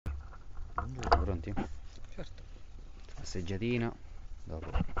Buongiorno. Pronti? Certo. Passeggiatina, dopo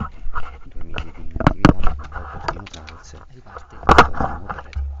 2 mesi di inattività, Rob&Rtino Travels Riparte torniamo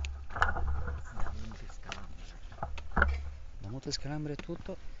operativa. da Monte Scalambra. Da Monte Scalambra è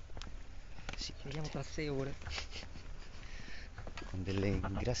tutto. Si Ci vediamo parte. tra 6 ore. Con delle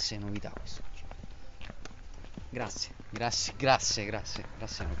grasse novità quest'oggi. Grazie. Grasse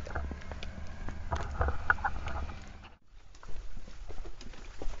novità.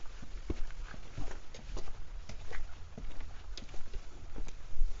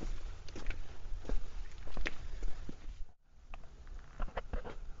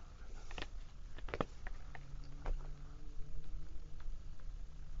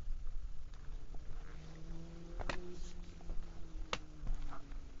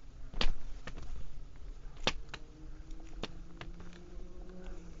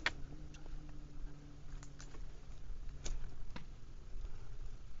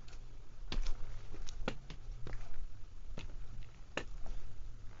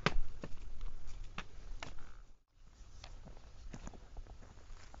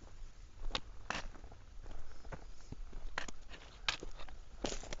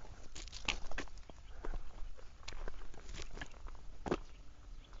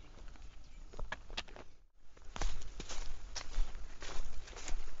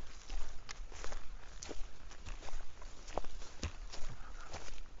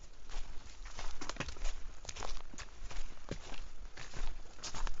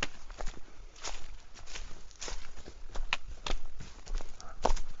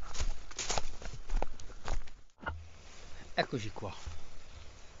 Eccoci qua.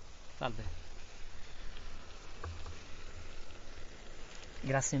 Salve.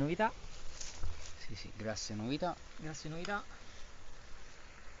 Grasse novità. Sì, grasse novità. Grasse novità.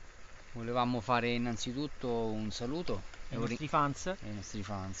 Volevamo fare innanzitutto un saluto Ai nostri fans, ai nostri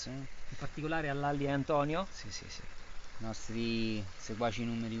fans. in particolare a Lalli e Antonio. Sì. I nostri seguaci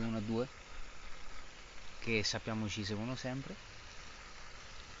numeri 1 e 2, che sappiamo ci seguono sempre.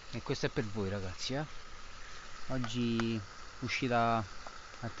 E questo è per voi, ragazzi, Oggi uscita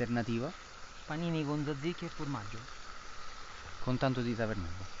alternativa Panini con tzatziki e formaggio. con tanto di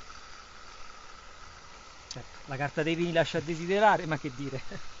tavernello. Certo, la carta dei vini lascia a desiderare, ma che dire.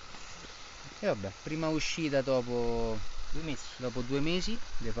 E vabbè, prima uscita dopo 2 mesi. 2 mesi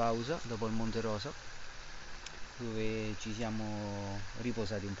di pausa, dopo il Monte Rosa, dove ci siamo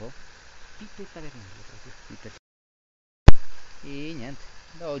riposati un po'. Pippe e tavernello proprio. E niente,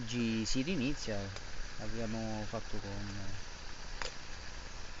 da oggi si rinizia. Abbiamo fatto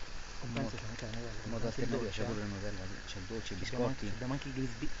Compenso c'è Nutella. modo alternativo, c'è pure il Nutella, c'è il dolce, i biscotti, Abbiamo anche il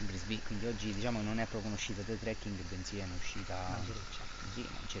Grisbì. il Grisbì. Quindi oggi diciamo non è proprio un'uscita di trekking, bensì è un'uscita Mangereccia. sì,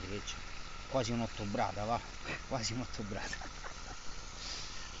 mangereccia. Quasi un'ottobrata, va, quasi un'ottobrata.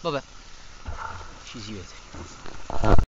 Vabbè, ci si vede.